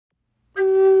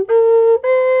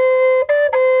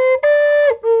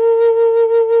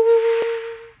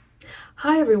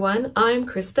everyone, I'm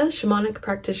Christa, shamanic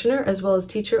practitioner as well as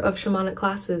teacher of shamanic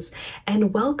classes,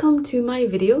 and welcome to my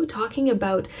video talking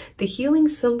about the healing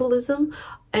symbolism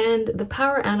and the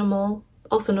power animal,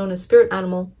 also known as spirit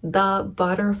animal, the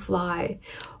butterfly.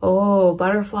 Oh,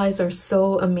 butterflies are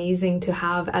so amazing to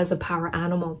have as a power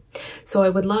animal. So I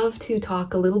would love to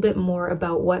talk a little bit more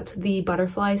about what the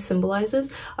butterfly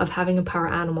symbolizes of having a power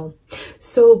animal.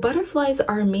 So butterflies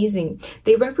are amazing.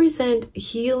 They represent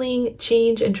healing,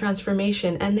 change, and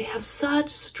transformation, and they have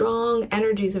such strong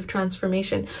energies of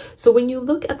transformation. So when you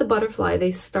look at the butterfly,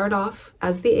 they start off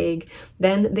as the egg,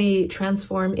 then they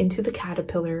transform into the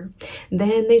caterpillar,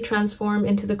 then they transform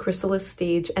into the chrysalis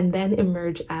stage, and then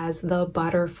emerge as the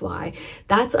butterfly.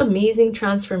 That's amazing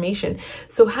transformation.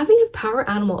 So having a power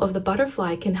animal of the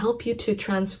butterfly can help you to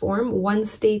transform one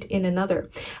state in another,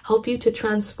 help you to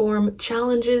transform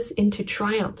challenges into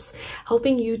triumphs,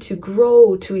 helping you to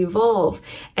grow, to evolve,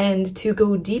 and to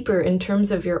go deeper in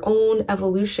terms of your own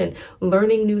evolution,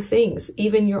 learning new things,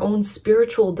 even your own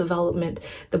spiritual development.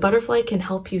 The butterfly can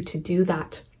help you to do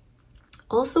that.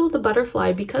 Also, the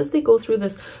butterfly, because they go through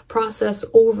this process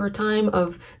over time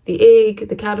of the egg,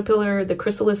 the caterpillar, the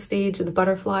chrysalis stage, the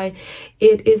butterfly,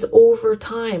 it is over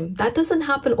time. That doesn't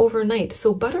happen overnight.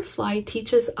 So butterfly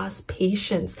teaches us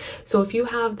patience. So if you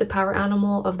have the power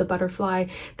animal of the butterfly,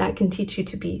 that can teach you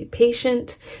to be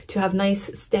patient, to have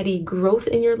nice, steady growth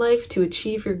in your life, to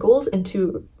achieve your goals, and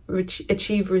to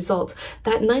achieve results.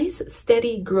 That nice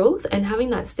steady growth and having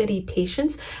that steady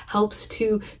patience helps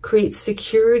to create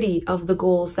security of the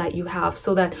goals that you have,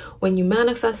 so that when you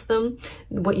manifest them,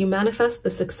 what you manifest, the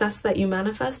success that you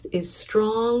manifest, is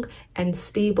strong and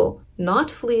stable, not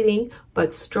fleeting,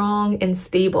 but strong and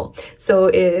stable. So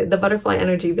the butterfly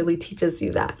energy really teaches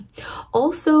you that.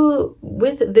 Also,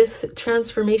 with this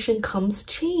transformation comes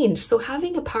change. So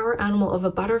having a power animal of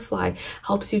a butterfly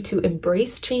helps you to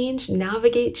embrace change,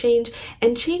 navigate change,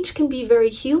 and change can be very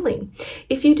healing.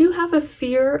 If you do have a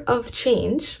fear of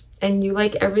change, and you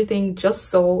like everything just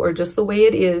so, or just the way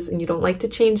it is, and you don't like to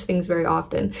change things very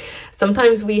often.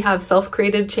 Sometimes we have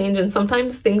self-created change, and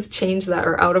sometimes things change that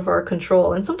are out of our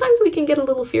control, and sometimes we can get a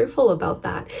little fearful about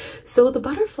that. So the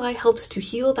butterfly helps to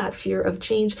heal that fear of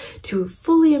change, to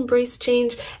fully embrace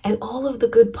change, and all of the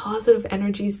good positive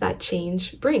energies that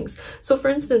change brings. So for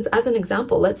instance, as an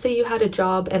example, let's say you had a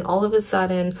job and all of a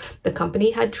sudden the company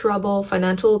had trouble,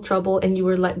 financial trouble, and you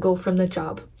were let go from the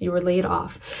job. You were laid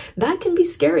off. That can be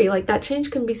scary. Like, that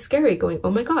change can be scary, going,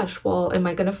 oh my gosh, well, am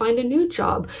I going to find a new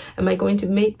job? Am I going to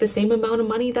make the same amount of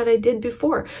money that I did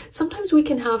before? Sometimes we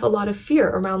can have a lot of fear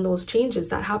around those changes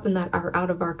that happen that are out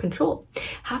of our control.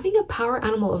 Having a power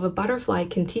animal of a butterfly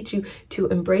can teach you to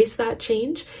embrace that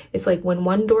change. It's like when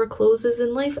one door closes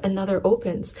in life, another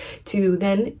opens, to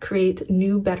then create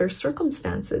new, better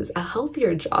circumstances, a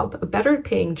healthier job, a better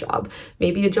paying job,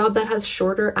 maybe a job that has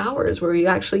shorter hours where you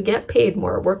actually get paid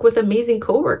more, work with amazing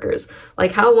coworkers.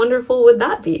 Like, how wonderful would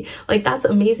that be? Like, that's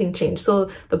amazing change.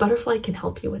 So the butterfly can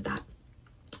help you with that.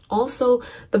 Also,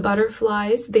 the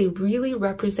butterflies, they really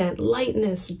represent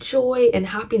lightness, joy, and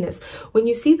happiness. When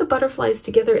you see the butterflies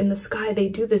together in the sky, they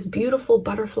do this beautiful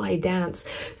butterfly dance.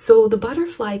 So the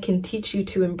butterfly can teach you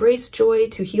to embrace joy,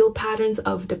 to heal patterns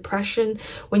of depression.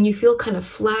 When you feel kind of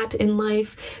flat in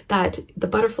life, that the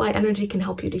butterfly energy can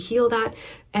help you to heal that,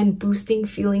 and boosting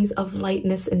feelings of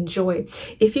lightness and joy.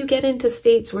 If you get into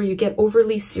states where you get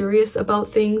overly serious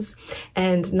about things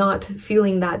and not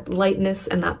feeling that lightness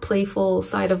and that playful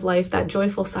side of life, that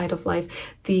joyful side of life,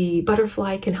 the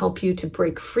butterfly can help you to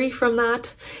break free from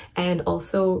that and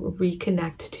also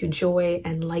reconnect to joy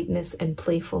and lightness and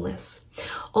playfulness.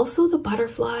 Also, the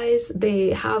butterflies,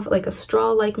 they have like a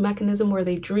straw-like mechanism where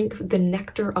they drink the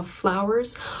nectar of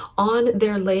flowers. On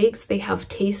their legs, they have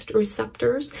taste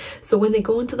receptors. So when they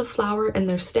go into the flower and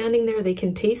they're standing there, they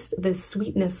can taste the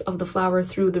sweetness of the flower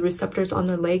through the receptors on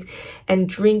their leg and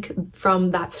drink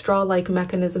from that straw-like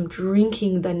mechanism,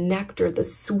 drinking the nectar, the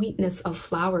sweetness of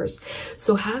flowers.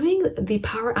 So having the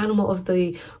power animal of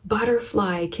the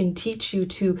butterfly can teach you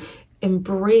to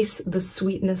embrace the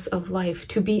sweetness of life,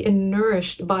 to be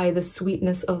nourished by the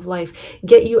sweetness of life,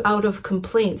 get you out of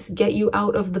complaints, get you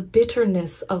out of the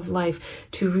bitterness of life,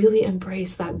 to really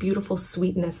embrace that beautiful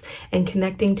sweetness and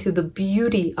connecting to the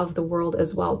beauty of the world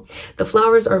as well. The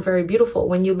flowers are very beautiful.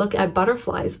 When you look at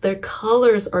butterflies, their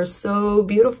colors are so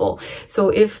beautiful. So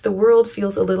if the world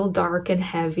feels a little dark and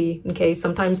heavy, okay,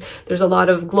 sometimes there's a lot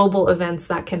of global events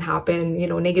that can happen, you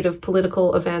know, negative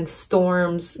political events,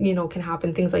 storms, you know, can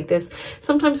happen, things like this.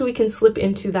 sometimes we can slip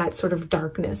into that sort of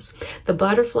darkness. The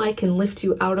butterfly can lift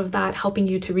you out of that, helping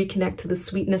you to reconnect to the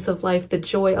sweetness of life, the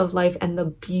joy of life, and the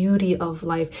beauty of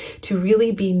life, to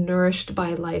really be nourished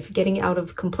by life, getting out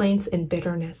of complaints and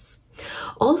bitterness.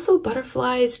 Also,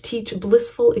 butterflies teach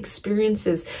blissful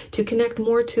experiences to connect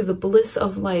more to the bliss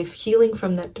of life, healing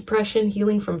from that depression,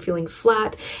 healing from feeling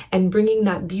flat, and bringing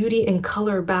that beauty and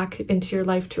color back into your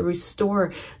life to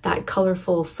restore that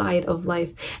colorful side of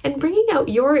life, and bringing out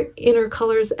your inner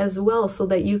colors as well, so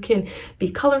that you can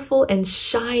be colorful and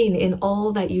shine in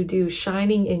all that you do,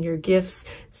 shining in your gifts,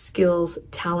 skills,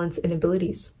 talents, and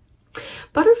abilities.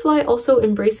 Butterfly also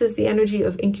embraces the energy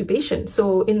of incubation.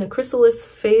 So in the chrysalis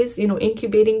phase,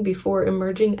 incubating before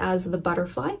emerging as the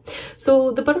butterfly.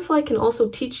 So the butterfly can also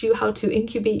teach you how to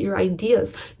incubate your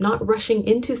ideas, not rushing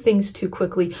into things too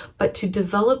quickly, but to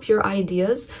develop your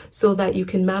ideas so that you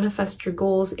can manifest your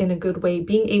goals in a good way,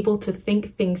 being able to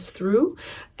think things through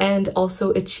and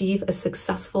also achieve a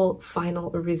successful final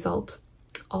result.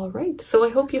 All right, so I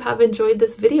hope you have enjoyed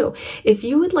this video. If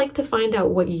you would like to find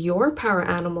out what your power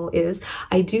animal is,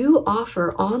 I do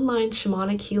offer online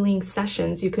shamanic healing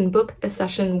sessions. You can book a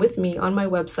session with me on my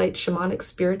website,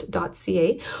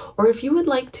 shamanicspirit.ca. Or if you would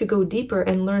like to go deeper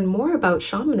and learn more about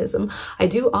shamanism, I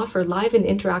do offer live and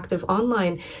interactive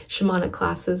online shamanic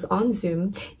classes on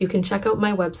Zoom. You can check out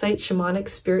my website,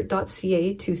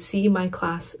 shamanicspirit.ca, to see my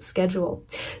class schedule.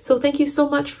 So thank you so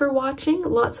much for watching.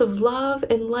 Lots of love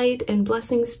and light and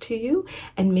blessings to you,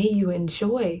 and may you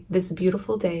enjoy this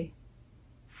beautiful day.